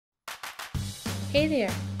Hey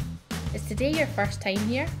there! Is today your first time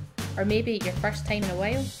here? Or maybe your first time in a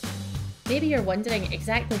while? Maybe you're wondering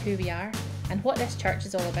exactly who we are and what this church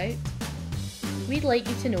is all about. We'd like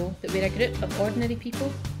you to know that we're a group of ordinary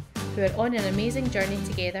people who are on an amazing journey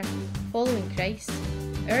together, following Christ.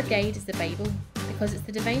 Our guide is the Bible because it's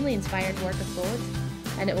the divinely inspired Word of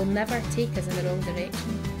God and it will never take us in the wrong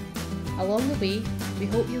direction. Along the way, we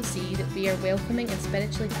hope you'll see that we are welcoming and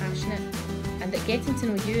spiritually passionate and that getting to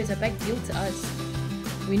know you is a big deal to us.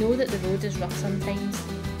 We know that the road is rough sometimes.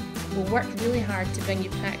 We'll work really hard to bring you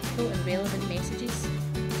practical and relevant messages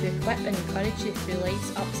to equip and encourage you through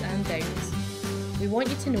life's ups and downs. We want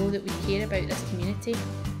you to know that we care about this community.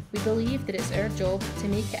 We believe that it's our job to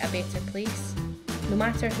make it a better place. No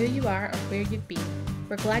matter who you are or where you've been,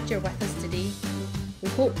 we're glad you're with us today. We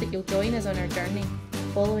hope that you'll join us on our journey,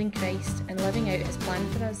 following Christ and living out His plan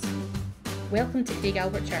for us. Welcome to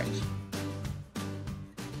Craighalbert Church.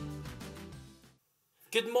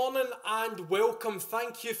 Good morning and welcome.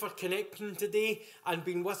 Thank you for connecting today and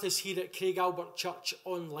being with us here at Craighalbert Church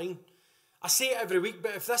online. I say it every week,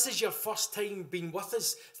 but if this is your first time being with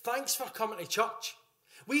us, thanks for coming to church.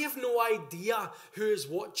 We have no idea who is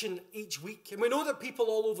watching each week, and we know that people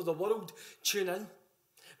all over the world tune in.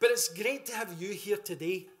 But it's great to have you here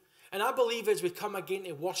today. And I believe as we come again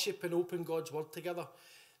to worship and open God's Word together,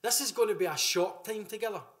 this is going to be a short time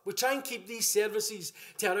together. We try and keep these services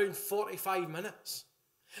to around 45 minutes.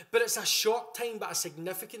 But it's a short time, but a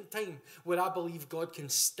significant time where I believe God can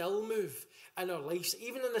still move in our lives,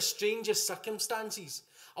 even in the strangest circumstances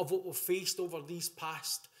of what we've faced over these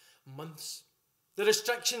past months. The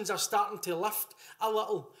restrictions are starting to lift a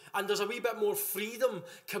little, and there's a wee bit more freedom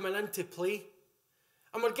coming into play.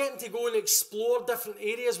 And we're getting to go and explore different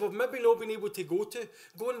areas we've maybe not been able to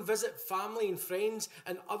go and visit family and friends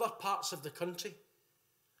in other parts of the country.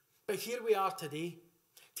 But here we are today,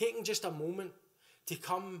 taking just a moment to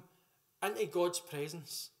come into God's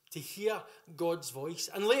presence, to hear God's voice.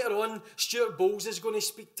 And later on, Stuart Boles is going to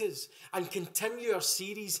speak to us and continue our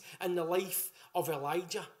series in the life of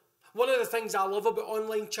Elijah. One of the things I love about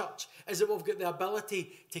online church is that we've got the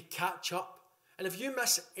ability to catch up. And if you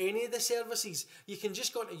miss any of the services, you can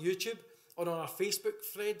just go onto YouTube or on our Facebook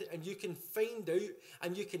thread and you can find out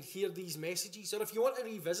and you can hear these messages. Or if you want to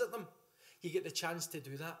revisit them, you get the chance to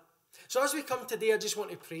do that. So as we come today, I just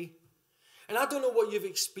want to pray. And I don't know what you've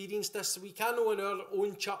experienced this week. I know in our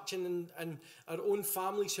own church and our own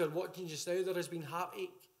families who are watching just now, there has been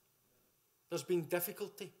heartache. There's been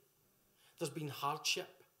difficulty. There's been hardship.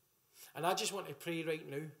 And I just want to pray right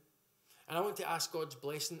now. And I want to ask God's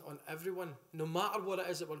blessing on everyone, no matter what it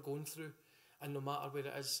is that we're going through and no matter where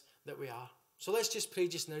it is that we are. So let's just pray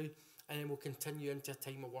just now and then we'll continue into a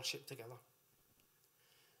time of worship together.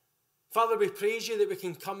 Father, we praise you that we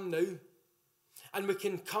can come now. And we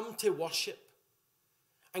can come to worship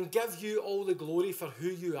and give you all the glory for who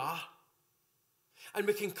you are. And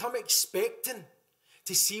we can come expecting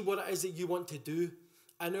to see what it is that you want to do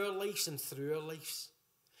in our lives and through our lives.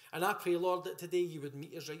 And I pray, Lord, that today you would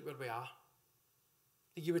meet us right where we are.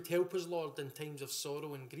 That you would help us, Lord, in times of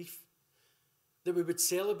sorrow and grief. That we would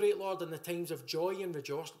celebrate, Lord, in the times of joy and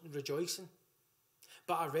rejoicing.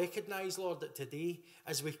 But I recognise, Lord, that today,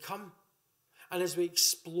 as we come and as we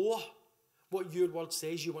explore what your word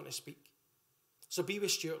says you want to speak. So be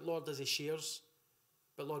with Stuart, Lord, as he shares.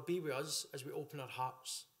 But Lord, be with us as we open our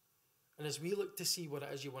hearts. And as we look to see what it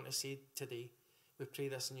is you want to say today, we pray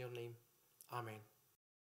this in your name. Amen.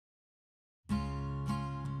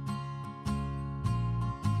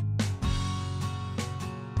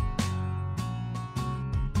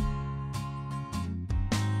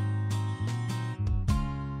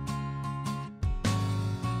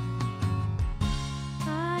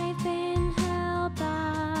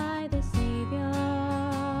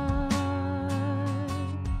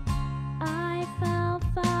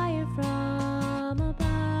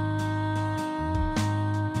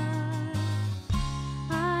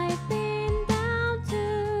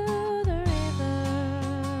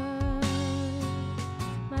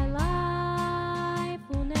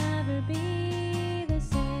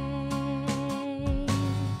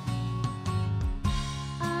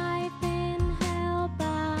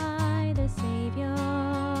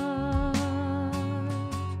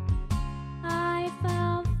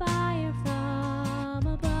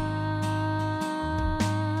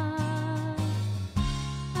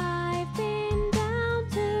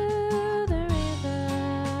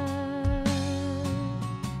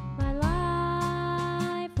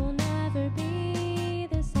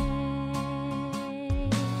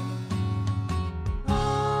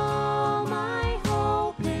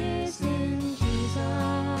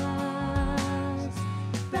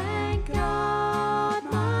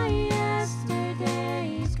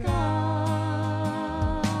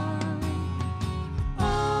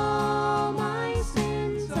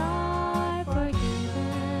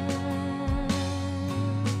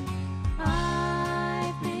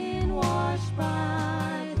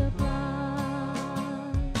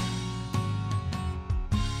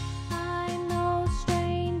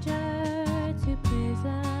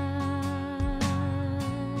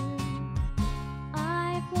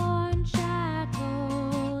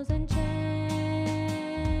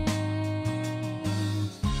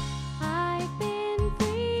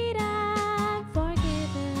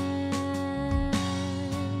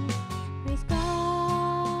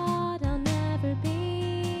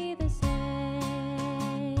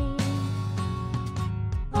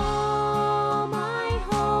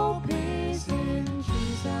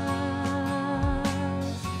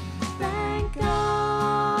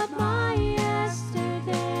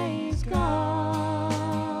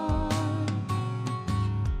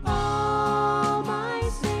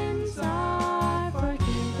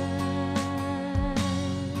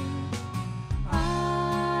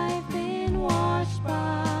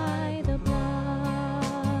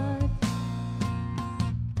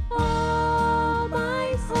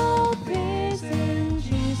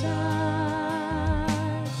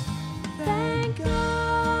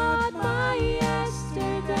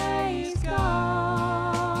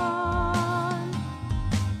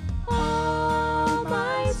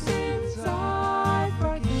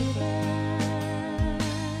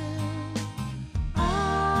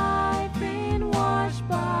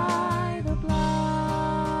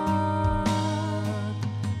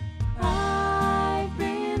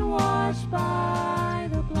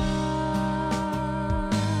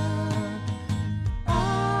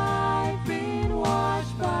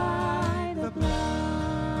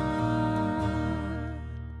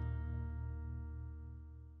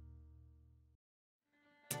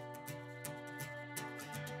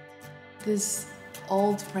 This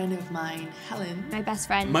old friend of mine, Helen. My best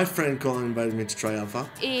friend. My friend Colin invited me to try Alpha.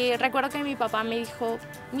 Y recuerdo que mi papá me dijo,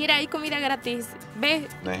 mira, hay comida gratis, ve.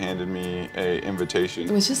 They handed me an invitation.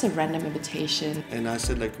 It was just a random invitation. And I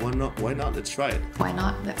said, like, why not? Why not? Let's try it. Why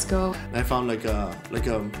not? Let's go. And I found like a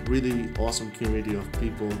really awesome community of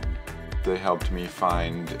people. They helped me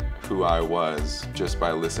find who I was just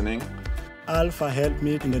by listening. Alpha helped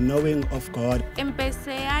me in the knowing of God.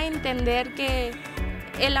 Empecé a entender que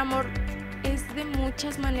el amor es de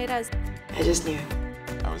muchas maneras. I just knew.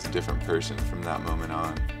 I was a different person from that moment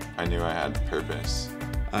on. I knew I had purpose.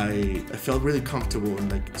 I felt really comfortable in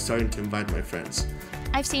like starting to invite my friends.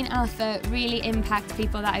 I've seen Alpha really impact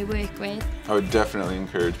people that I work with. I would definitely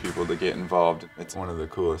encourage people to get involved. It's one of the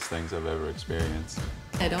coolest things I've ever experienced.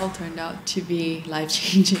 It all turned out to be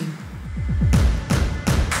life-changing.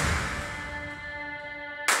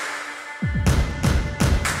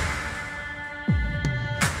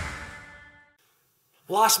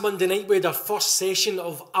 Last Monday night we had our first session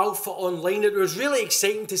of Alpha Online. It was really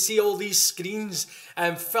exciting to see all these screens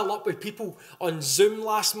fill up with people on Zoom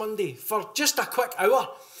last Monday for just a quick hour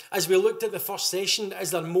as we looked at the first session.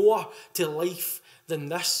 Is there more to life than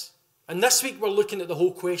this? And this week we're looking at the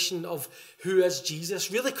whole question of who is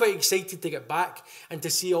Jesus. Really quite excited to get back and to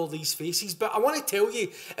see all these faces. But I want to tell you,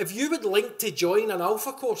 if you would like to join an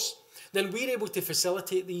Alpha course, then we're able to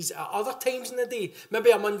facilitate these at other times in the day.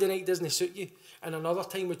 Maybe a Monday night doesn't suit you and another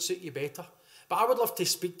time would suit you better. But I would love to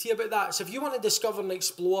speak to you about that. So if you want to discover and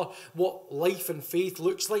explore what life and faith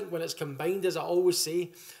looks like when it's combined, as I always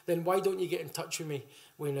say, then why don't you get in touch with me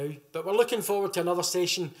now? But we're looking forward to another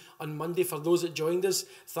session on Monday. For those that joined us,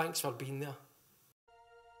 thanks for being there.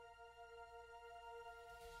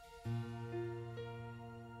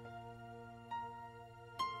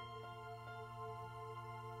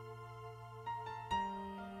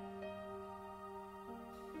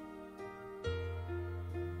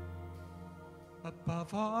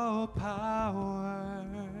 Above all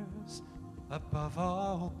powers, above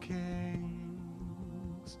all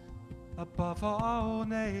kings, above all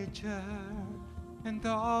nature and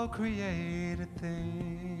all created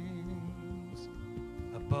things,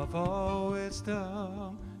 above all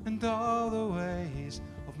wisdom and all the ways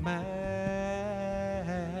of man,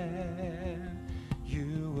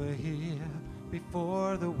 you were here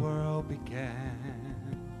before the world began.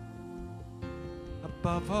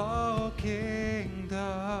 Above all kingdoms,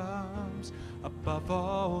 above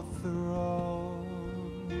all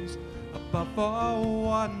thrones, above all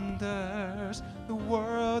wonders the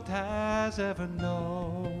world has ever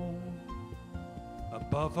known,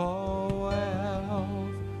 above all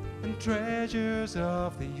wealth and treasures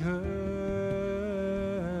of the earth,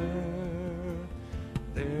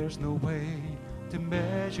 there's no way to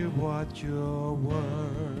measure what you're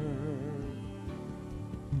worth.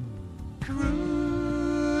 Crucified,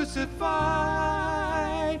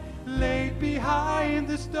 laid behind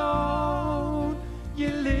the stone, you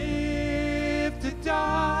live to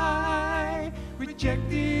die,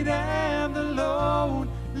 rejected and alone,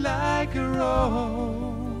 like a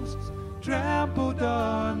rose trampled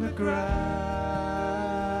on the ground.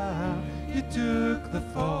 You took the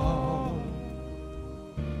fall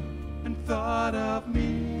and thought of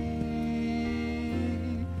me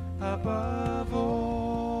above all.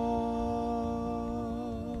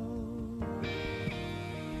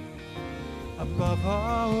 Above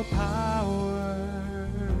all powers,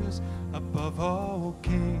 above all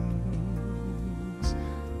kings,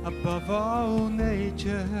 above all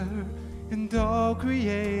nature and all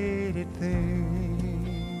created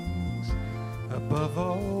things, above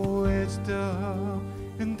all wisdom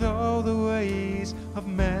and all the ways of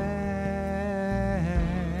man,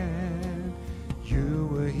 you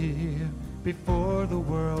were here before the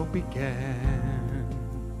world began.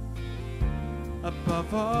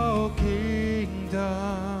 Above all kingdoms,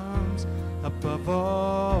 above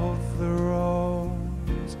all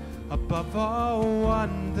thrones, above all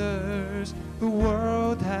wonders the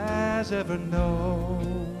world has ever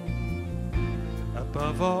known,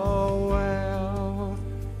 above all wealth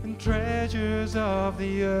and treasures of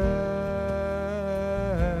the earth,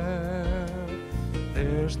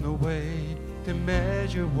 there's no way to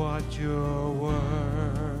measure what you're worth.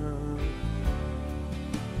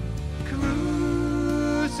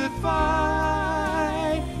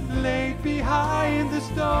 Crucified, laid behind the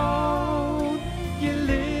stone, you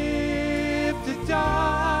live to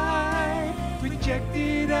die,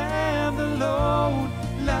 rejected and alone,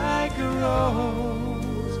 like a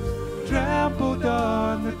rose trampled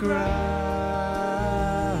on the ground.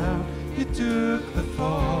 You took the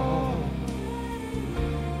fall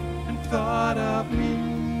and thought of me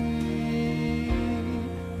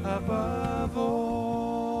above.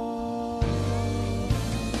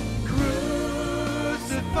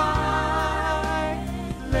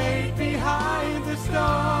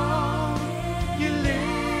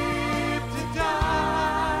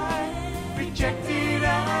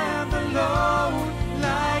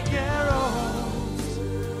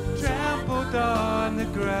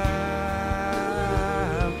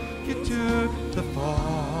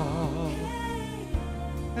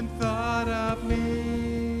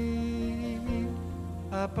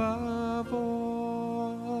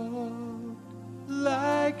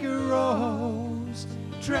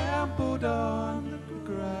 on the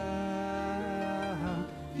ground.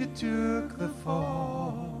 You took the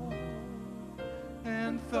fall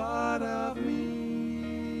and thought of me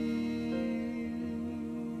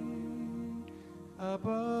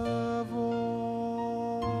above all.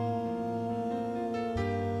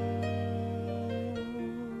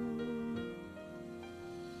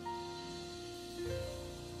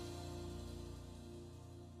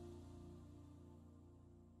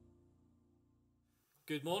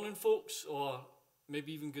 Good morning, folks, or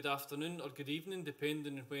maybe even good afternoon or good evening,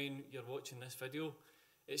 depending on when you're watching this video.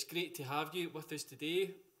 It's great to have you with us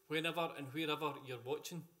today, whenever and wherever you're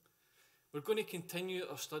watching. We're going to continue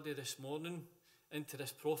our study this morning into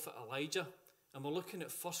this prophet Elijah, and we're looking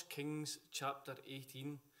at 1 Kings chapter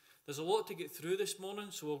 18. There's a lot to get through this morning,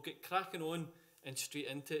 so we'll get cracking on and straight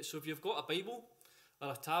into it. So if you've got a Bible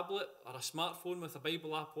or a tablet or a smartphone with a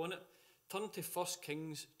Bible app on it, turn to 1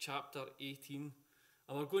 Kings chapter 18.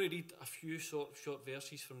 And we're going to read a few short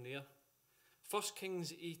verses from there. 1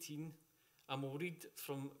 Kings 18, and we'll read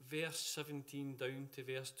from verse 17 down to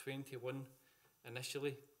verse 21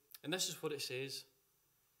 initially. And this is what it says.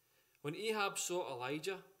 When Ahab saw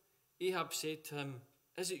Elijah, Ahab said to him,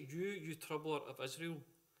 "Is it you, you troubler of Israel?"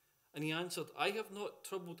 And he answered, "I have not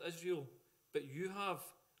troubled Israel, but you have,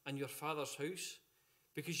 and your father's house,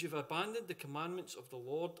 because you've abandoned the commandments of the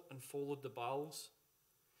Lord and followed the Baals.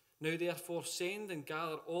 Now therefore send and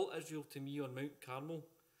gather all Israel to me on Mount Carmel,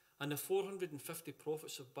 and the 450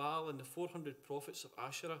 prophets of Baal and the 400 prophets of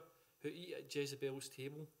Asherah who eat at Jezebel's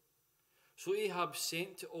table." So Ahab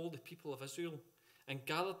sent to all the people of Israel and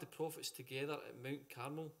gathered the prophets together at Mount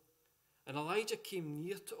Carmel. And Elijah came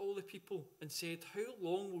near to all the people and said, "How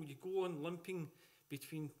long will you go on limping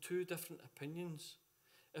between two different opinions?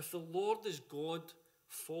 If the Lord is God,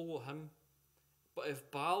 follow him, but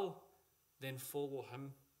if Baal, then follow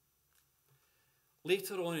him."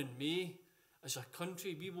 Later on in May, as a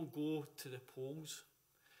country, we will go to the polls.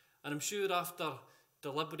 And I'm sure after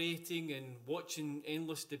deliberating and watching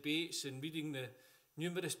endless debates and reading the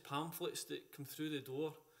numerous pamphlets that come through the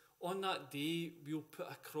door, on that day we'll put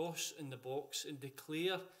a cross in the box and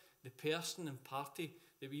declare the person and party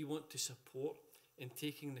that we want to support in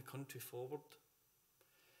taking the country forward.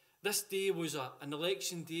 This day was an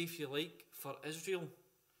election day, if you like, for Israel.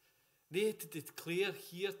 They had to declare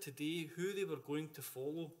here today who they were going to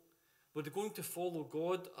follow. Were they going to follow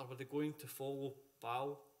God, or were they going to follow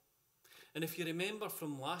Baal? And if you remember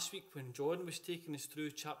from last week when John was taking us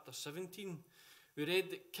through chapter 17, we read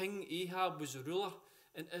that King Ahab was a ruler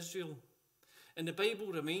in Israel. And the Bible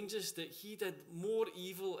reminds us that he did more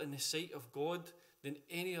evil in the sight of God than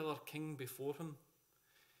any other king before him.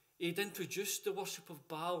 He'd introduced the worship of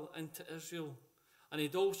Baal into Israel, and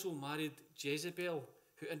he'd also married Jezebel,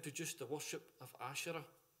 who introduced the worship of Asherah.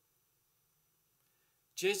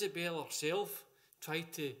 Jezebel herself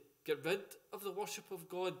tried to get rid of the worship of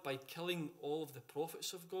God by killing all of the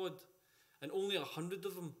prophets of God, and only 100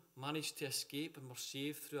 of them managed to escape and were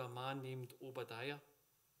saved through a man named Obadiah.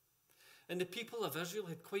 And the people of Israel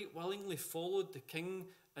had quite willingly followed the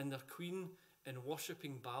king and their queen in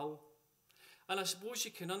worshipping Baal. And I suppose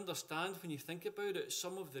you can understand, when you think about it,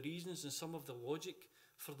 some of the reasons and some of the logic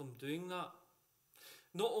for them doing that.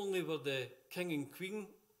 Not only were the king and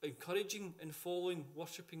queen encouraging and following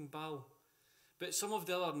worshipping Baal, but some of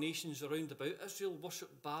the other nations around about Israel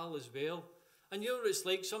worship Baal as well. And you know what it's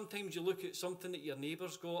like, sometimes you look at something that your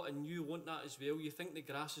neighbour's got and you want that as well. You think the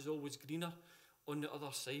grass is always greener on the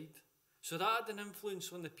other side. So that had an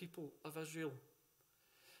influence on the people of Israel.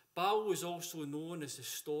 Baal was also known as the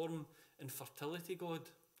storm and fertility god,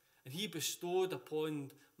 and he bestowed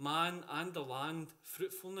upon man and the land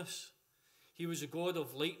fruitfulness. He was a god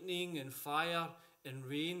of lightning and fire and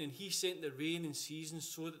rain, and he sent the rain in seasons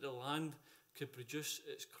so that the land could produce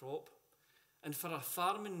its crop. And for a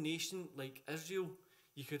farming nation like Israel,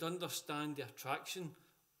 you could understand the attraction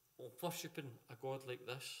of worshipping a god like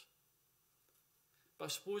this. But I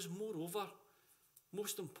suppose, moreover,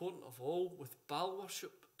 most important of all, with Baal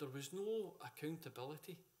worship, there was no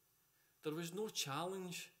accountability. There was no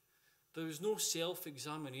challenge. There was no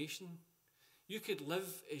self-examination. You could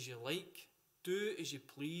live as you like, do as you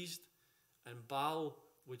pleased, and Baal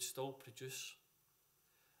would still produce.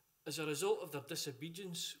 As a result of their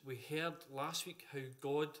disobedience, we heard last week how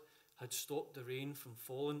God had stopped the rain from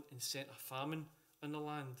falling and sent a famine in the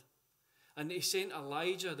land. And he sent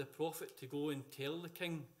Elijah the prophet to go and tell the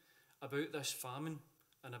king about this famine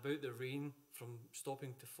and about the rain from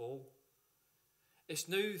stopping to fall. It's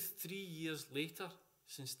now 3 years later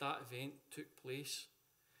since that event took place.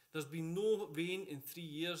 There's been no rain in 3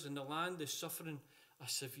 years, and the land is suffering a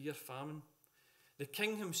severe famine. The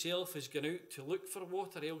king himself has gone out to look for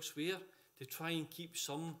water elsewhere to try and keep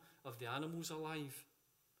some of the animals alive.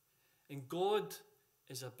 And God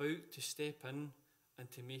is about to step in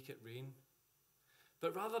and to make it rain.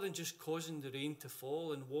 But rather than just causing the rain to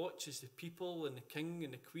fall and watch as the people and the king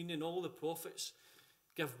and the queen and all the prophets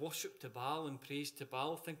give worship to Baal and praise to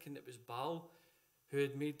Baal, thinking it was Baal who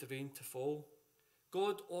had made the rain to fall,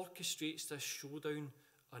 God orchestrates this showdown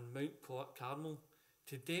on Mount Carmel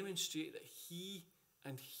to demonstrate that He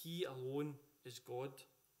and He alone is God.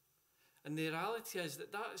 And the reality is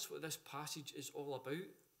that is what this passage is all about.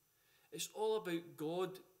 It's all about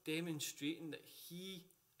God demonstrating that He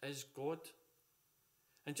is God.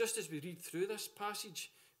 And just as we read through this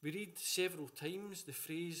passage, we read several times the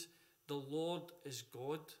phrase, "The Lord is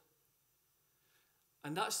God."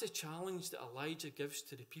 And that's the challenge that Elijah gives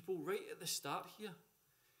to the people right at the start here.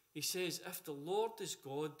 He says, if the Lord is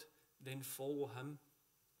God, then follow Him.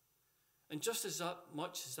 And just as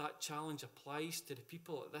much as that challenge applies to the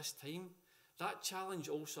people at this time, that challenge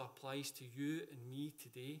also applies to you and me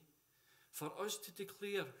today. For us to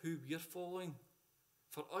declare who we're following.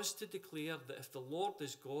 For us to declare that if the Lord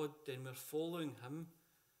is God, then we're following Him.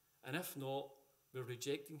 And if not, we're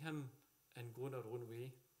rejecting Him and going our own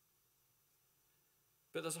way.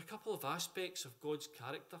 But there's a couple of aspects of God's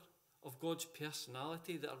character, of God's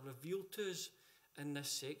personality that are revealed to us in this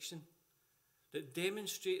section that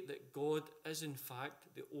demonstrate that God is in fact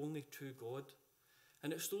the only true God.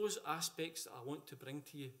 And it's those aspects that I want to bring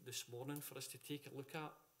to you this morning for us to take a look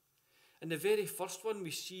at. And the very first one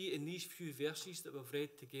we see in these few verses that we've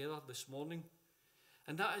read together this morning,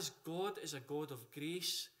 and that is God is a God of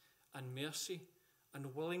grace and mercy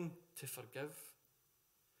and willing to forgive.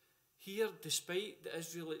 Here, despite the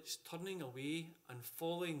Israelites turning away and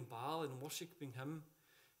following Baal and worshipping him,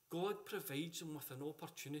 God provides them with an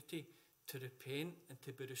opportunity to repent and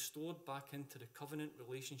to be restored back into the covenant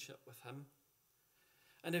relationship with him.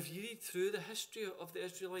 And if you read through the history of the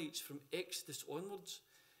Israelites from Exodus onwards,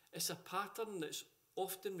 it's a pattern that's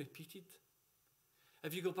often repeated.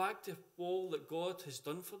 If you go back to all that God has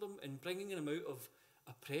done for them in bringing them out of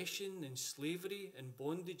oppression and slavery and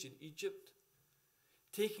bondage in Egypt,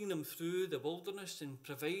 taking them through the wilderness and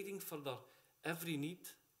providing for their every need,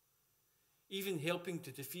 even helping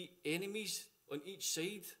to defeat enemies on each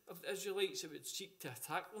side of the Israelites that would seek to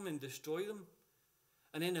attack them and destroy them,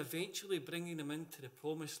 and then eventually bringing them into the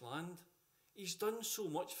promised land. He's done so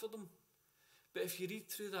much for them. But if you read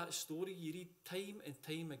through that story, you read time and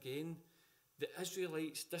time again the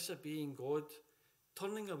Israelites disobeying God,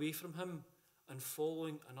 turning away from him and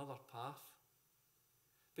following another path.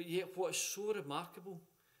 But yet what is so remarkable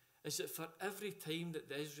is that for every time that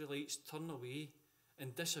the Israelites turn away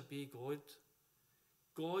and disobey God,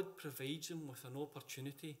 God provides them with an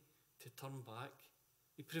opportunity to turn back.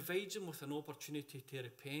 He provides them with an opportunity to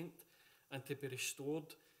repent and to be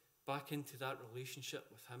restored back into that relationship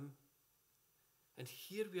with him. And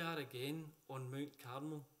here we are again on Mount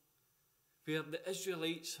Carmel, where the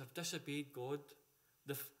Israelites have disobeyed God,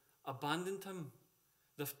 they've abandoned him,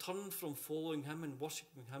 they've turned from following him and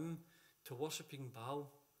worshipping him to worshipping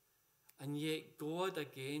Baal. And yet God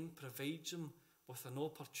again provides them with an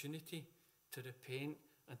opportunity to repent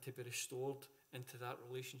and to be restored into that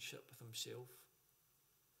relationship with himself.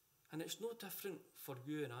 And it's no different for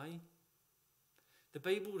you and I. The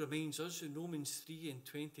Bible reminds us in Romans 3 and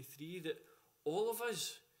 23 that all of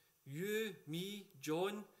us, you, me,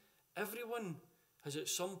 John, everyone has at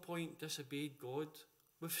some point disobeyed God.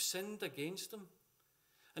 We've sinned against him.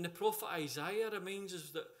 And the prophet Isaiah reminds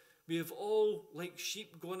us that we have all, like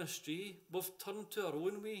sheep, gone astray. We've turned to our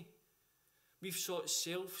own way. We've sought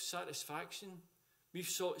self-satisfaction. We've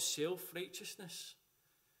sought self-righteousness.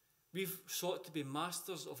 We've sought to be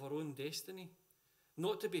masters of our own destiny,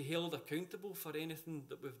 not to be held accountable for anything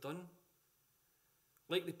that we've done.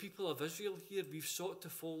 Like the people of Israel here, we've sought to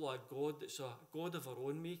follow a God that's a God of our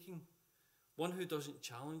own making, one who doesn't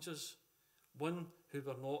challenge us, one who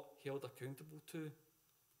we're not held accountable to.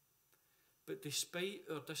 But despite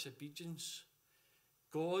our disobedience,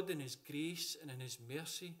 God in his grace and in his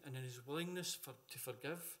mercy and in his willingness to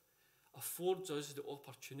forgive affords us the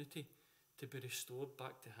opportunity to be restored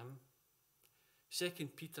back to him. 2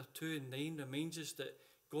 Peter 2 and 9 reminds us that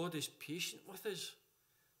God is patient with us,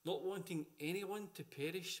 not wanting anyone to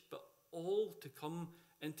perish, but all to come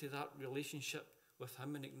into that relationship with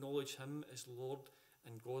him and acknowledge him as Lord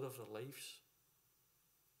and God of their lives.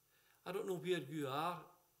 I don't know where you are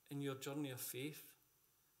in your journey of faith.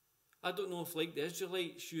 I don't know if, like the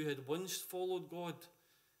Israelites, you had once followed God,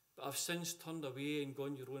 but have since turned away and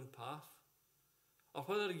gone your own path. Or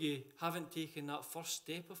whether you haven't taken that first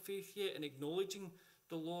step of faith yet in acknowledging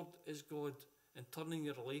the Lord is God and turning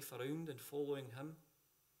your life around and following him.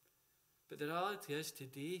 But the reality is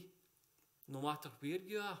today, no matter where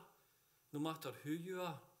you are, no matter who you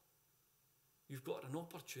are, you've got an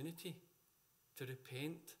opportunity to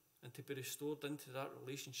repent and to be restored into that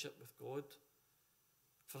relationship with God.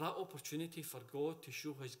 For that opportunity for God to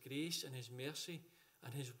show his grace and his mercy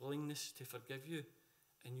and his willingness to forgive you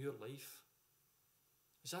in your life.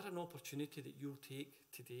 Is that an opportunity that you'll take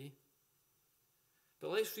today?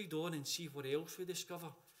 But let's read on and see what else we discover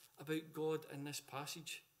about God in this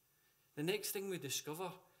passage. The next thing we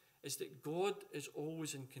discover is that God is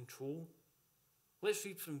always in control. Let's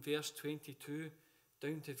read from verse 22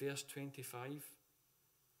 down to verse 25.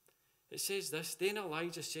 It says this, Then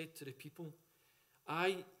Elijah said to the people,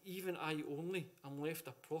 I, even I only, am left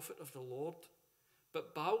a prophet of the Lord,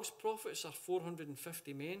 but Baal's prophets are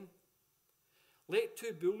 450 men. Let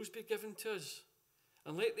 2 bulls be given to us,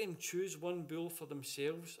 and let them choose 1 bull for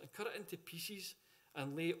themselves, and cut it into pieces,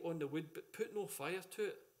 and lay it on the wood, but put no fire to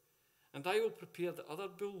it. And I will prepare the other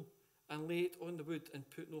bull, and lay it on the wood, and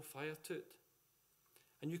put no fire to it.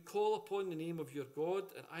 And you call upon the name of your God,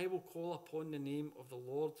 and I will call upon the name of the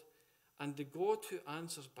Lord. And the God who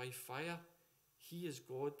answers by fire, he is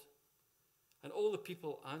God. And all the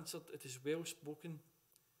people answered, It is well spoken.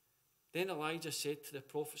 Then Elijah said to the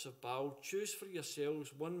prophets of Baal, Choose for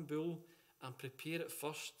yourselves 1 bull, and prepare it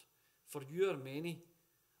first, for you are many,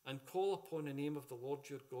 and call upon the name of the Lord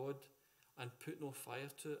your God, and put no fire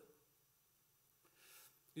to it.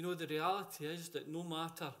 You know, the reality is that no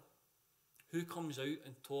matter who comes out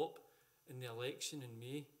on top in the election in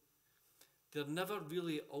May, they're never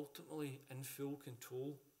really ultimately in full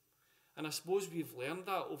control. And I suppose we've learned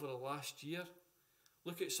that over the last year.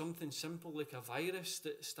 Look at something simple like a virus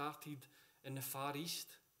that started in the Far East,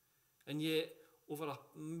 and yet over a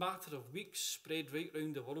matter of weeks spread right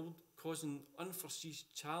round the world, causing unforeseen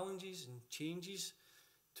challenges and changes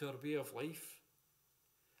to our way of life.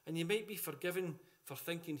 And you might be forgiven for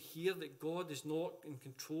thinking here that God is not in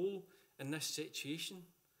control in this situation,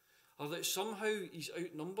 or that somehow he's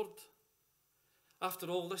outnumbered. After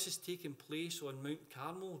all, this is taking place on Mount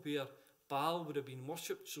Carmel, where Baal would have been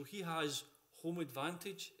worshipped, so he has home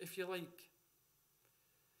advantage, if you like.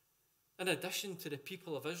 In addition to the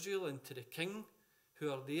people of Israel and to the king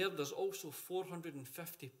who are there, there's also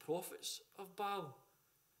 450 prophets of Baal.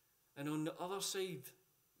 And on the other side,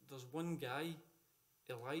 there's one guy,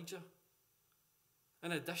 Elijah.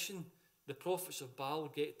 In addition, the prophets of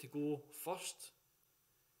Baal get to go first.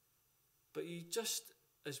 But just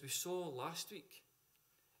as we saw last week,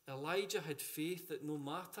 Elijah had faith that no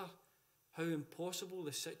matter how impossible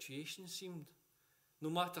the situation seemed, no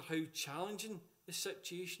matter how challenging the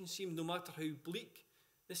situation seemed, no matter how bleak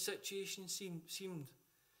the situation seemed,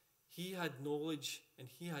 he had knowledge and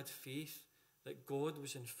he had faith that God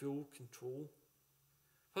was in full control.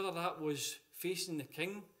 Whether that was facing the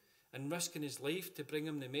king and risking his life to bring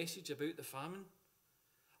him the message about the famine,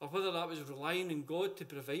 or whether that was relying on God to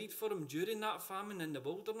provide for him during that famine in the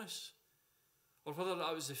wilderness, or whether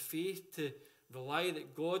that was the faith to rely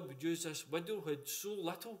that God would use this widow who had so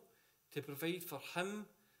little to provide for him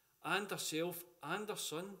and herself and her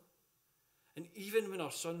son. And even when her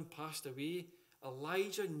son passed away,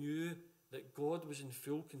 Elijah knew that God was in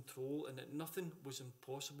full control and that nothing was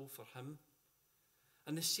impossible for him.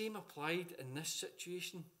 And the same applied in this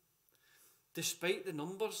situation. Despite the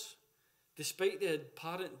numbers, despite the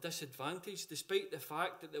apparent disadvantage, despite the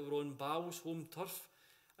fact that they were on Baal's home turf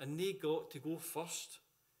and they got to go first,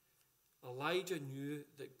 Elijah knew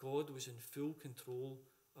that God was in full control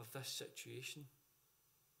of this situation.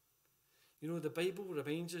 You know, the Bible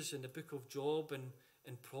reminds us in the book of Job and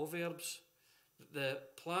in Proverbs that the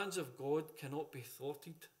plans of God cannot be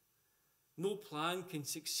thwarted. No plan can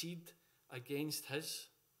succeed against his.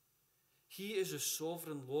 He is the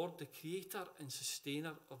sovereign Lord, the creator and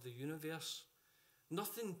sustainer of the universe.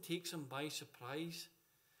 Nothing takes him by surprise.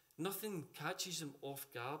 Nothing catches him off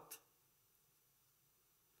guard.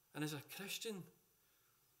 And as a Christian,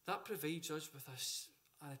 that provides us with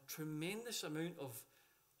a tremendous amount of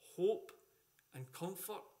hope and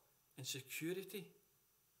comfort and security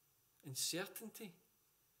and certainty.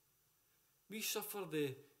 We suffer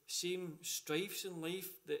the same strifes in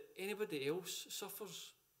life that anybody else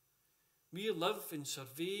suffers. We live and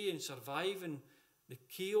survey and survive in the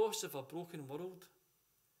chaos of a broken world.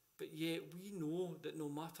 But yet we know that no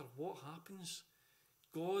matter what happens,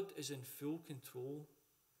 God is in full control.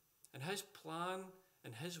 And his plan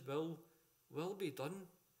and his will be done,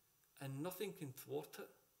 and nothing can thwart it.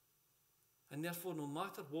 And therefore, no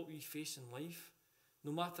matter what we face in life,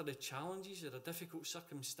 no matter the challenges or the difficult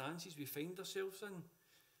circumstances we find ourselves in,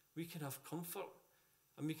 we can have comfort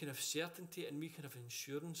and we can have certainty and we can have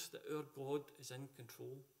assurance that our God is in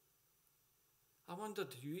control. I wonder,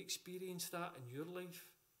 do you experience that in your life?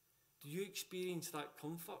 Do you experience that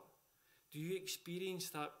comfort? Do you experience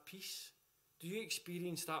that peace? Do you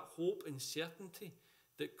experience that hope and certainty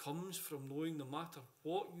that comes from knowing no matter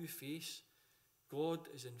what you face, God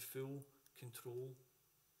is in full control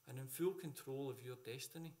and in full control of your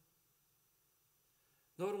destiny?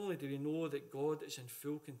 Not only do we know that God is in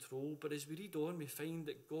full control, but as we read on, we find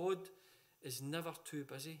that God is never too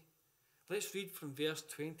busy. Let's read from verse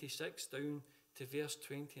 26 down to verse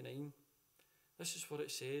 29. This is what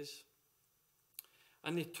it says.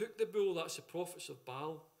 And they took the bull, that's the prophets of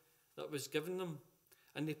Baal, that was given them,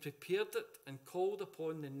 and they prepared it and called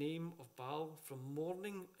upon the name of Baal from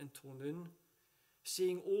morning until noon,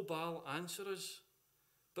 saying, O Baal, answer us.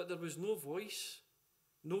 But there was no voice,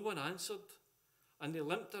 no one answered, and they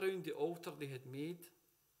limped around the altar they had made.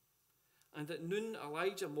 And at noon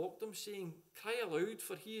Elijah mocked them, saying, Cry aloud,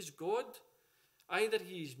 for he is God. Either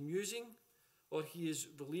he is musing, or he is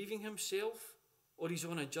relieving himself, or he's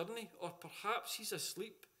on a journey, or perhaps he's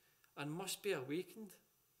asleep and must be awakened.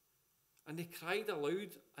 And they cried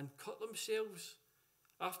aloud and cut themselves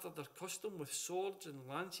after their custom with swords and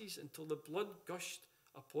lances until the blood gushed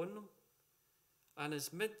upon them. And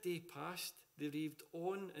as midday passed, they raved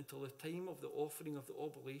on until the time of the offering of the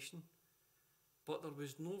oblation. But there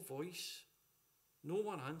was no voice, no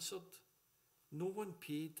one answered, no one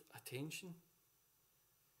paid attention.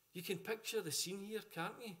 You can picture the scene here,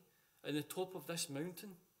 can't you? In the top of this mountain.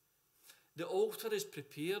 The altar is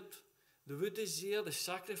prepared, the wood is there, the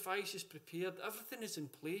sacrifice is prepared, everything is in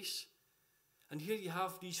place. And here you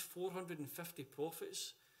have these 450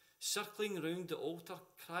 prophets circling around the altar,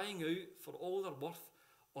 crying out for all they're worth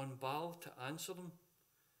on Baal to answer them.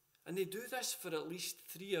 And they do this for at least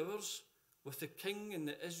 3 hours, with the king and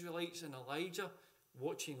the Israelites and Elijah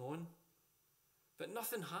watching on. But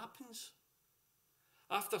nothing happens.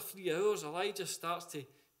 After 3 hours, Elijah starts to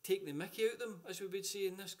take the mickey out of them, as we would say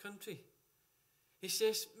in this country. He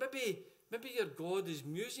says, maybe your God is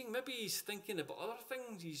musing, maybe he's thinking about other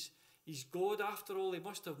things. He's God after all, he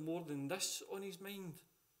must have more than this on his mind.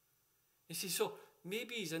 He says, so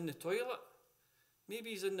maybe he's in the toilet, maybe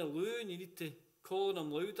he's in the loo and you need to call on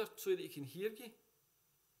him louder so that he can hear you.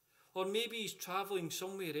 Or maybe he's travelling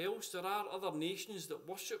somewhere else. There are other nations that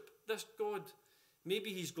worship this God.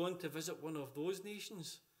 Maybe he's gone to visit one of those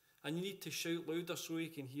nations and you need to shout louder so he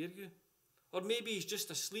can hear you. Or maybe he's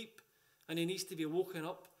just asleep and he needs to be woken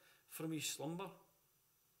up from his slumber.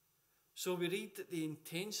 So we read that they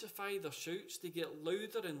intensify their shouts, they get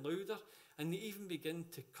louder and louder, and they even begin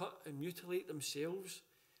to cut and mutilate themselves,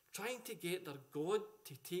 trying to get their God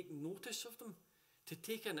to take notice of them, to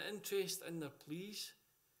take an interest in their pleas.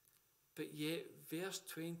 But yet, verse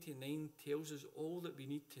 29 tells us all that we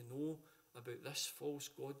need to know about this false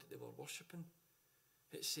god that they were worshipping.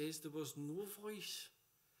 It says there was no voice,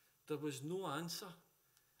 there was no answer,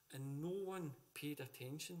 and no one paid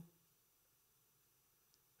attention.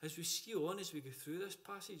 As we see on, as we go through this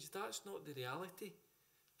passage, that's not the reality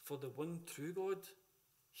for the one true God.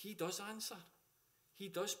 He does answer, he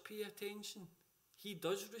does pay attention, he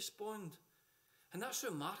does respond. And that's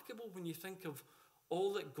remarkable when you think of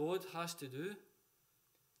all that God has to do.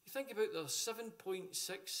 You think about there's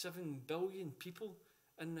 7.67 billion people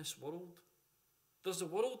in this world. There's the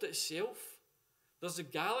world itself, there's a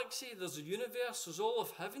galaxy, there's a universe, there's all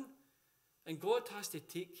of heaven, and God has to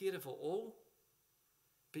take care of it all.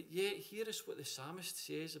 But yet, here is what the psalmist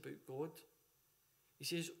says about God. He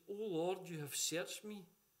says, O Lord, you have searched me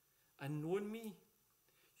and known me.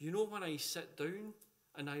 You know when I sit down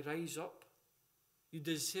and I rise up. You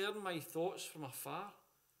discern my thoughts from afar.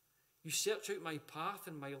 You search out my path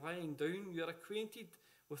and my lying down. You are acquainted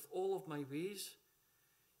with all of my ways.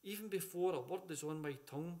 Even before a word is on my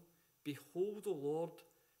tongue, behold, O Lord,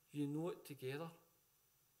 you know it together.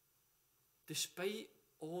 Despite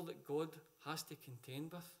all that God has to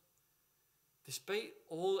contend with, despite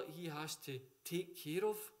all that he has to take care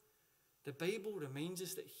of, the Bible reminds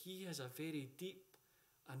us that he has a very deep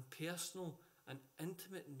and personal and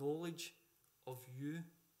intimate knowledge of you.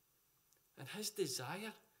 And his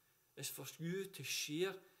desire is for you to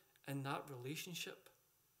share in that relationship.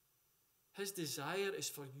 His desire is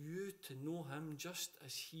for you to know him just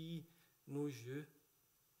as he knows you.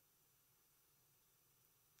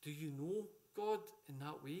 Do you know God in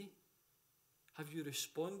that way? Have you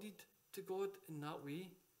responded to God in that way?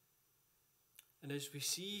 And as we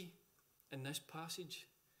see in this passage,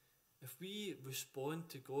 if we respond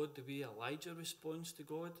to God the way Elijah responds to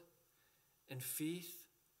God, in faith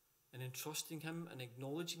and in trusting him and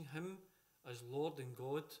acknowledging him as Lord and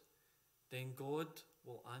God, then God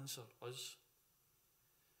will answer us.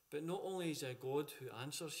 But not only is he a God who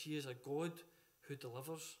answers, he is a God who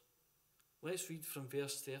delivers. Let's read from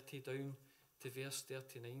verse 30 down to verse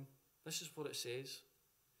 39. This is what it says.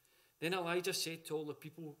 Then Elijah said to all the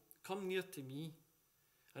people, "Come near to me."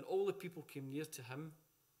 And all the people came near to him,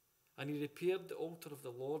 and he repaired the altar of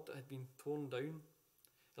the Lord that had been torn down.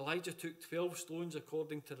 Elijah took 12 stones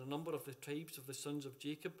according to the number of the tribes of the sons of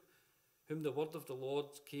Jacob, whom the word of the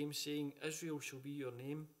Lord came, saying, "Israel shall be your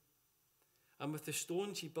name." And with the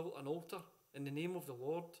stones he built an altar in the name of the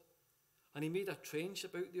Lord, and he made a trench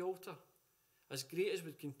about the altar, as great as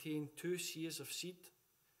would contain 2 seahs of seed.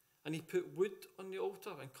 And he put wood on the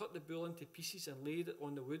altar, and cut the bull into pieces, and laid it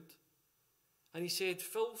on the wood. And he said,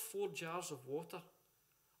 "Fill 4 jars of water,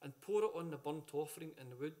 and pour it on the burnt offering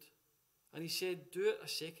and the wood." And he said, "Do it a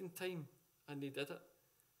second time," and they did it.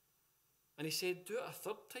 And he said, "Do it a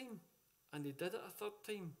third time," and they did it a third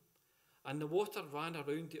time. And the water ran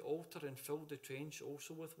around the altar and filled the trench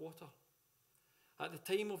also with water. At the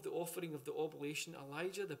time of the offering of the oblation,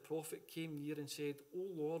 Elijah the prophet came near and said, "O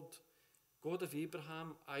Lord, God of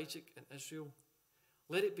Abraham, Isaac, and Israel,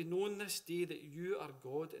 let it be known this day that you are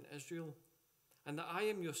God in Israel, and that I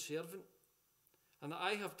am your servant, and that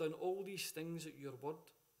I have done all these things at your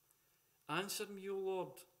word. Answer me, O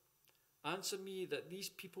Lord. Answer me, that these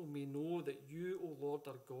people may know that you, O Lord,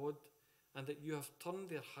 are God, and that you have turned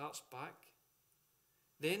their hearts back."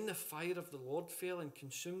 Then the fire of the Lord fell and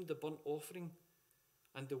consumed the burnt offering,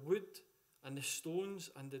 and the wood, and the stones,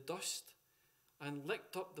 and the dust, and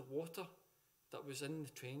licked up the water that was in the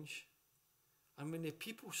trench. And when the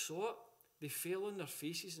people saw it, they fell on their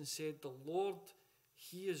faces and said, "The Lord,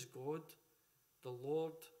 He is God. The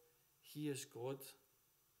Lord, He is God."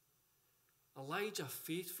 Elijah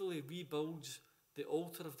faithfully rebuilds the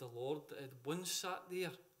altar of the Lord that had once sat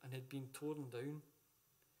there and had been torn down.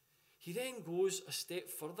 He then goes a step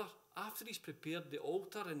further. After he's prepared the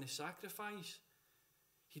altar and the sacrifice,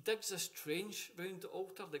 he digs this trench round the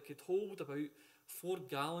altar that could hold about 4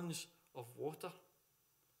 gallons of water.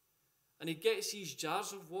 And he gets these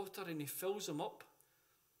jars of water and he fills them up,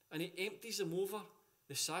 and he empties them over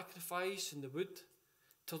the sacrifice and the wood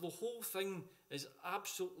till the whole thing is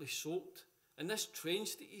absolutely soaked. And this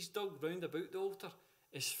trench that he's dug round about the altar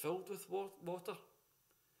is filled with water.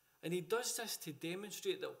 And he does this to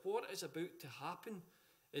demonstrate that what is about to happen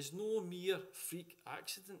is no mere freak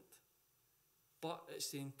accident, but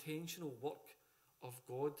it's the intentional work of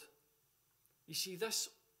God. You see, this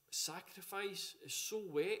sacrifice is so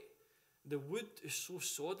wet, the wood is so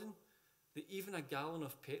sodden, that even a gallon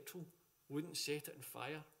of petrol wouldn't set it on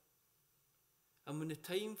fire. And when the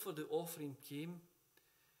time for the offering came,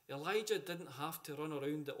 Elijah didn't have to run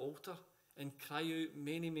around the altar and cry out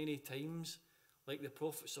many, many times like the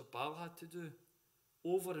prophets of Baal had to do,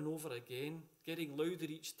 over and over again, getting louder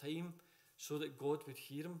each time so that God would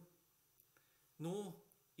hear him. No,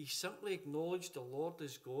 he simply acknowledged the Lord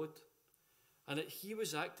as God, and that he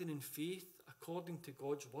was acting in faith according to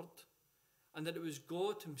God's word, and that it was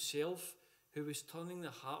God himself who was turning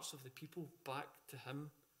the hearts of the people back to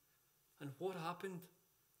him. And what happened?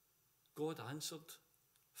 God answered.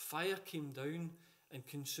 Fire came down and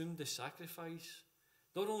consumed the sacrifice.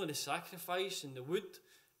 Not only the sacrifice and the wood,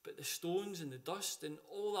 but the stones and the dust and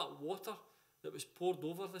all that water that was poured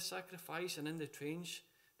over the sacrifice and in the trench.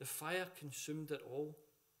 The fire consumed it all.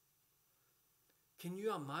 Can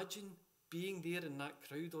you imagine being there in that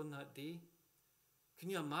crowd on that day? Can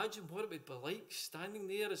you imagine what it would be like standing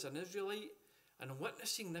there as an Israelite and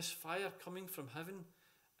witnessing this fire coming from heaven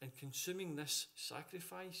and consuming this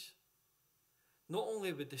sacrifice? Not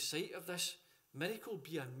only would the sight of this miracle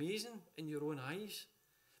be amazing in your own eyes,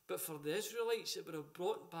 but for the Israelites it would have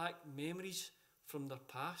brought back memories from their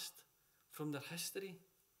past, from their history.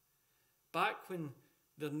 Back when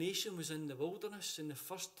their nation was in the wilderness and the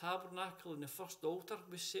first tabernacle and the first altar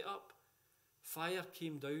was set up, fire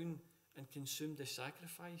came down and consumed the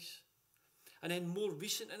sacrifice. And then more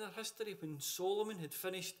recent in their history, when Solomon had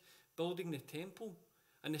finished building the temple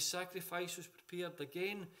and the sacrifice was prepared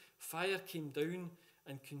again, fire came down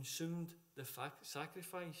and consumed the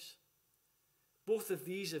sacrifice. Both of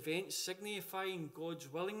these events signifying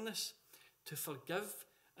God's willingness to forgive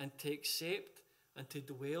and to accept and to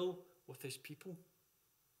dwell with his people.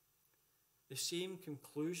 The same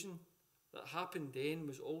conclusion that happened then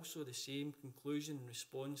was also the same conclusion and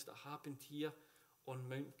response that happened here on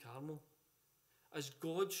Mount Carmel. As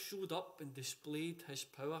God showed up and displayed his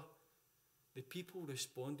power, the people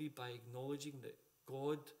responded by acknowledging that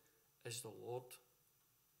God is the Lord.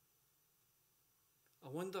 I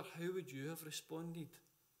wonder, how would you have responded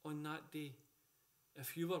on that day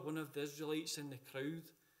if you were one of the Israelites in the crowd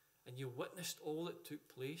and you witnessed all that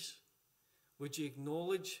took place? Would you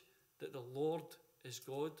acknowledge that the Lord is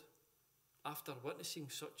God? after witnessing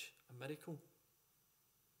such a miracle?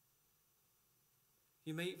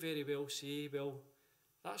 You might very well say, well,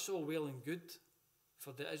 that's all well and good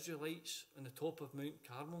for the Israelites on the top of Mount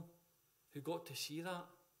Carmel who got to see that.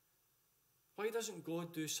 Why doesn't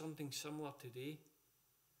God do something similar today?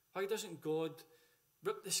 Why doesn't God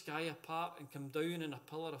rip the sky apart and come down in a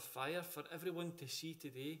pillar of fire for everyone to see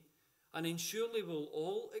today? And then surely we'll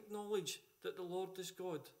all acknowledge that the Lord is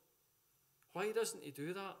God. Why doesn't he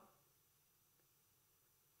do that?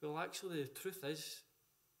 Well, actually, the truth is,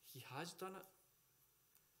 he has done it.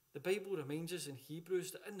 The Bible reminds us in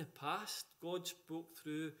Hebrews that in the past, God spoke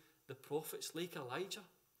through the prophets like Elijah.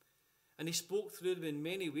 And he spoke through them in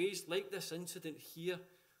many ways, like this incident here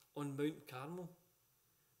on Mount Carmel.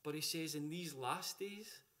 But he says in these last days,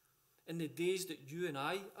 in the days that you and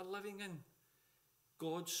I are living in,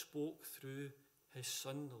 God spoke through his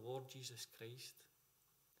Son, the Lord Jesus Christ.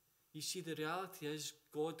 You see, the reality is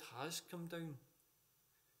God has come down,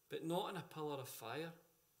 but not in a pillar of fire.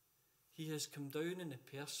 He has come down in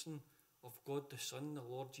the person of God the Son, the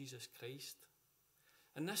Lord Jesus Christ.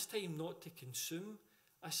 And this time not to consume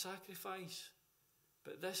a sacrifice,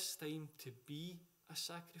 but this time to be a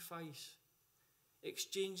sacrifice,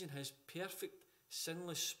 exchanging his perfect,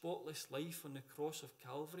 sinless, spotless life on the cross of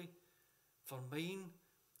Calvary for mine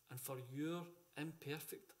and for your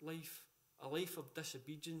imperfect life, a life of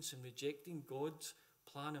disobedience and rejecting God's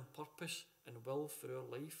plan and purpose and will for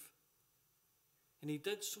our life. And he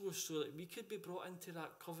did so that we could be brought into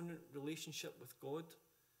that covenant relationship with God,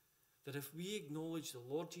 that if we acknowledge the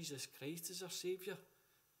Lord Jesus Christ as our Saviour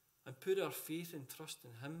and put our faith and trust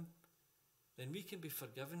in him, then we can be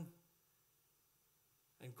forgiven.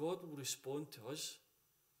 And God will respond to us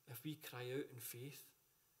if we cry out in faith,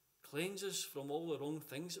 cleanse us from all the wrong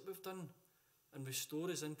things that we've done, and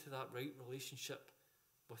restore us into that right relationship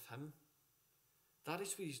with him. That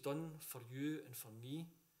is what he's done for you and for me.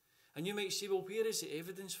 And you might say, well, where is the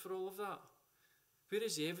evidence for all of that? Where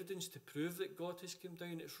is the evidence to prove that God has come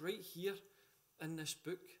down? It's right here in this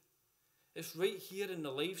book. It's right here in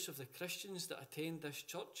the lives of the Christians that attend this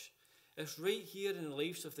church. It's right here in the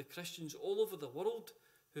lives of the Christians all over the world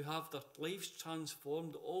who have their lives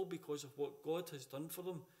transformed, all because of what God has done for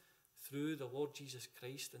them through the Lord Jesus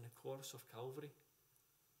Christ and the cross of Calvary.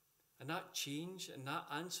 And that change and that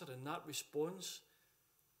answer and that response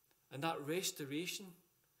and that restoration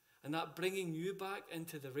and that bringing you back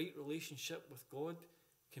into the right relationship with God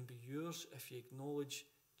can be yours if you acknowledge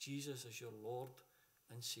Jesus as your Lord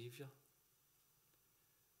and Saviour.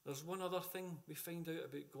 There's one other thing we find out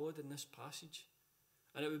about God in this passage,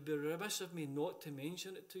 and it would be remiss of me not to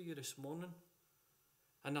mention it to you this morning.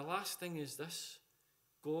 And the last thing is this: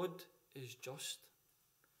 God is just.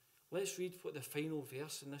 Let's read what the final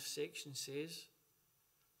verse in this section says.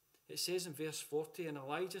 It says in verse 40, and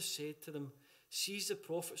Elijah said to them, seize the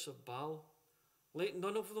prophets of Baal, let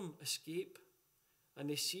none of them escape. And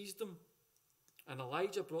they seized them, and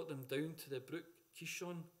Elijah brought them down to the brook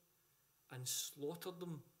Kishon and slaughtered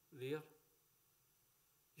them there.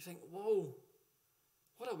 You think, whoa,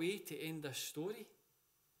 what a way to end this story.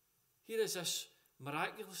 Here is this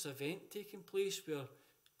miraculous event taking place where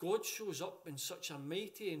God shows up in such a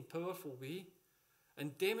mighty and powerful way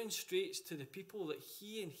and demonstrates to the people that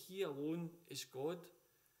he and he alone is God.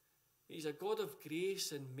 He's a God of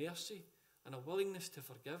grace and mercy and a willingness to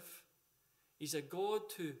forgive. He's a God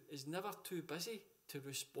who is never too busy to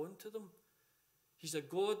respond to them. He's a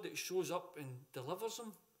God that shows up and delivers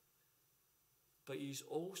them. But he's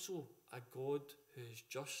also a God who is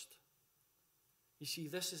just. You see,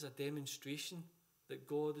 this is a demonstration that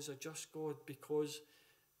God is a just God, because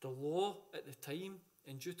the law at the time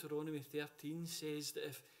in Deuteronomy 13 says that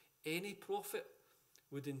if any prophet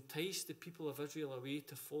would entice the people of Israel away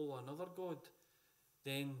to follow another god,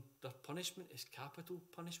 then their punishment is capital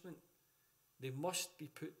punishment. They must be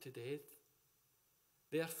put to death.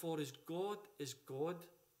 Therefore, as God is God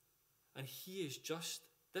and he is just,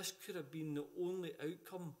 this could have been the only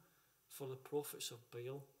outcome for the prophets of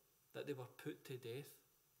Baal, that they were put to death.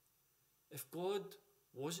 If God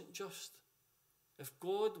wasn't just, if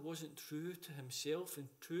God wasn't true to himself and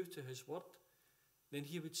true to his word, then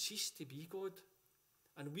he would cease to be God,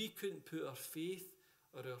 and we couldn't put our faith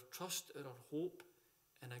or our trust or our hope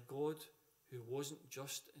in a God who wasn't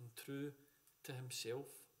just and true to himself.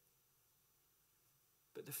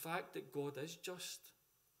 But the fact that God is just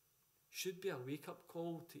should be a wake-up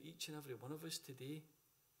call to each and every one of us today.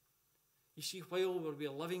 You see, while we're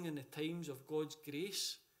living in the times of God's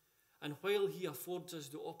grace, and while he affords us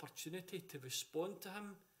the opportunity to respond to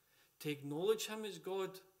him, to acknowledge him as God,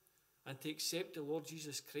 and to accept the Lord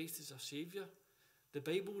Jesus Christ as our Saviour, the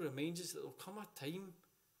Bible reminds us that there will come a time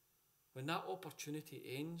when that opportunity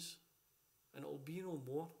ends, and it will be no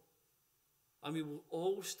more, and we will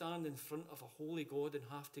all stand in front of a holy God and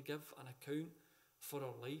have to give an account for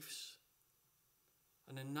our lives.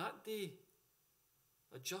 And in that day,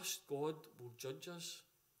 a just God will judge us.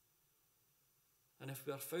 And if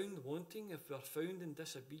we are found wanting, if we are found in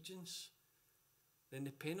disobedience, then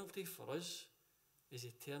the penalty for us is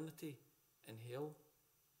eternity in hell.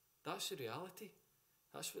 That's the reality.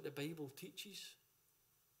 That's what the Bible teaches.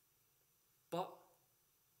 But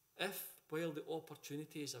if, while the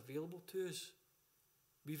opportunity is available to us,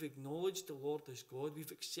 we've acknowledged the Lord as God,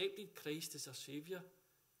 we've accepted Christ as our Saviour,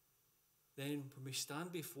 then when we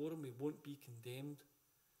stand before Him, we won't be condemned.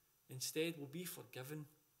 Instead, we'll be forgiven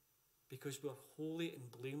because we're holy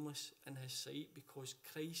and blameless in His sight, because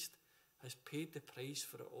Christ has paid the price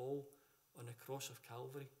for it all on the cross of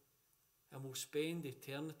Calvary, and we'll spend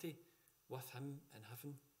eternity with Him in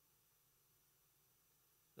heaven.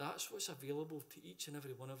 That's what's available to each and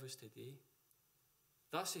every one of us today.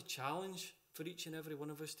 That's the challenge for each and every one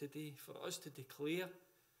of us today, for us to declare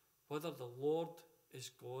whether the Lord is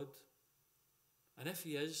God, and if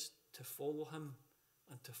He is, to follow Him,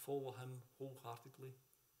 and to follow Him wholeheartedly.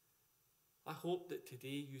 I hope that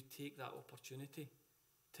today you take that opportunity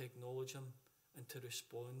to acknowledge Him and to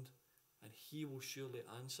respond, and He will surely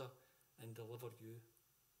answer and deliver you.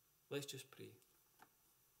 Let's just pray.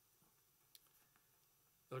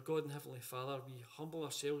 Our God and Heavenly Father, we humble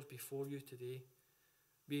ourselves before you today.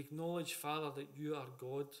 We acknowledge, Father, that you are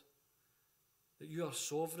God, that you are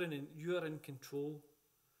sovereign and you are in control.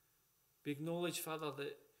 We acknowledge, Father,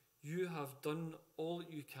 that you have done all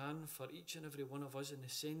that you can for each and every one of us in the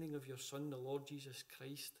sending of your Son, the Lord Jesus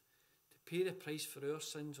Christ, to pay the price for our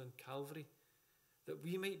sins on Calvary, that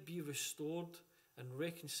we might be restored and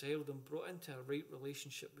reconciled and brought into a right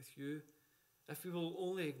relationship with you, if we will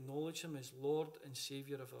only acknowledge Him as Lord and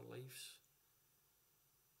Saviour of our lives.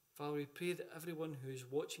 Father, we pray that everyone who is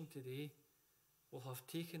watching today will have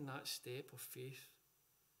taken that step of faith,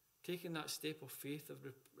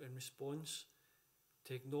 in response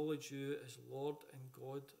to acknowledge you as Lord and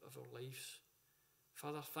God of our lives.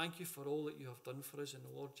 Father, thank you for all that you have done for us in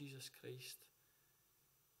the Lord Jesus Christ.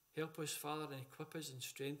 Help us, Father, and equip us and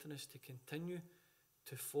strengthen us to continue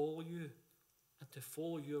to follow you and to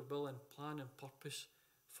follow your will and plan and purpose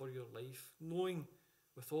for your life, knowing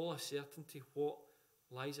with all a certainty what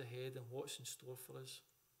lies ahead and what's in store for us.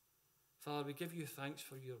 Father, we give you thanks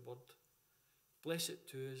for your word. Bless it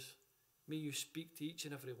to us. May you speak to each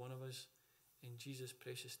and every one of us. In Jesus'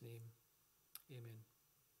 precious name, amen.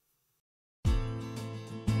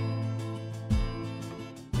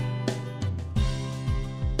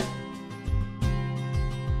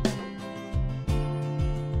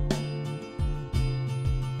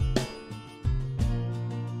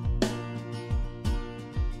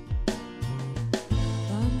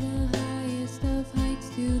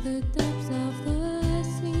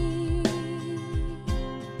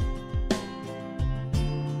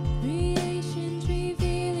 Creation's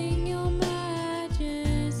revealing your majesty.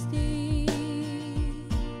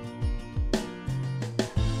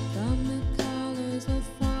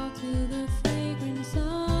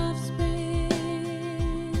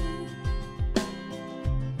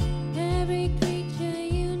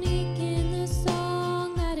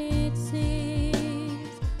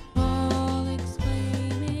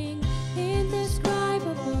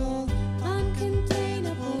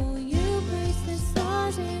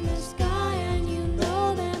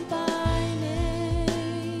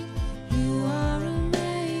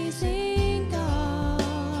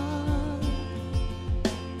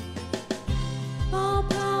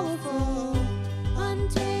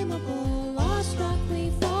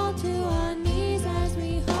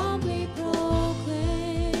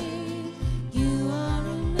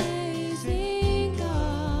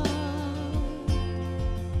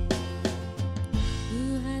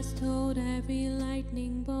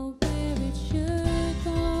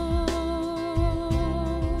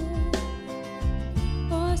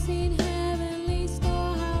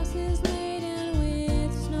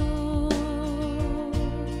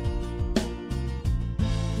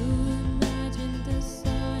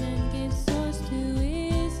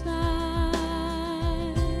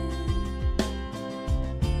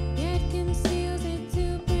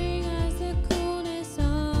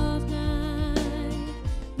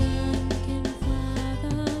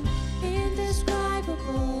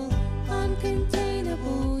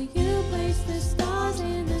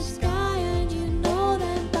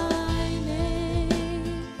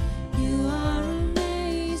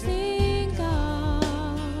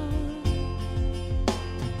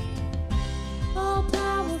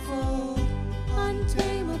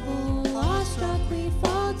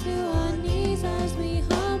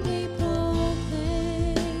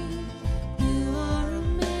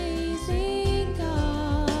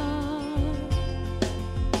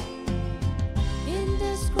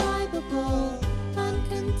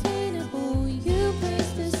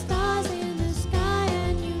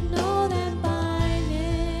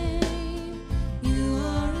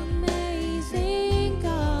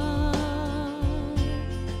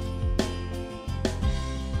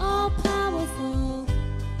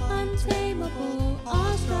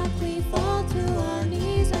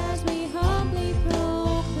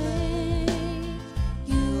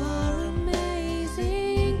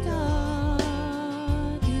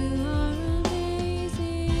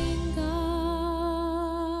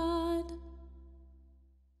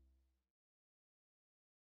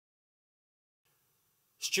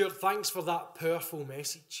 Stuart, thanks for that powerful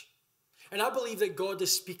message. And I believe that God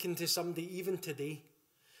is speaking to somebody even today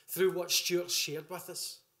through what Stuart shared with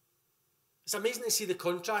us. It's amazing to see the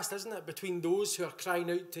contrast, isn't it, between those who are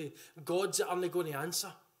crying out to gods that aren't going to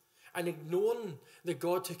answer and ignoring the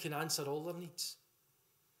God who can answer all their needs.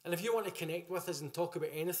 And if you want to connect with us and talk about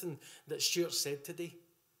anything that Stuart said today,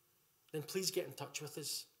 then please get in touch with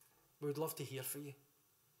us. We would love to hear from you.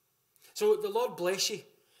 So the Lord bless you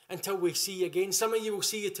until we see you again. Some of you will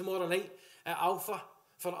see you tomorrow night at Alpha.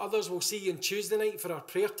 For others, we'll see you on Tuesday night for our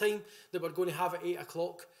prayer time that we're going to have at 8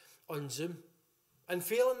 o'clock on Zoom. And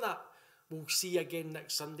failing that, we'll see you again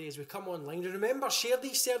next Sunday as we come online. And remember, share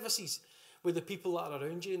these services with the people that are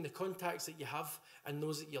around you and the contacts that you have and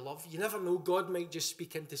those that you love. You never know, God might just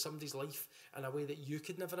speak into somebody's life in a way that you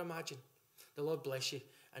could never imagine. The Lord bless you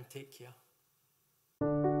and take care.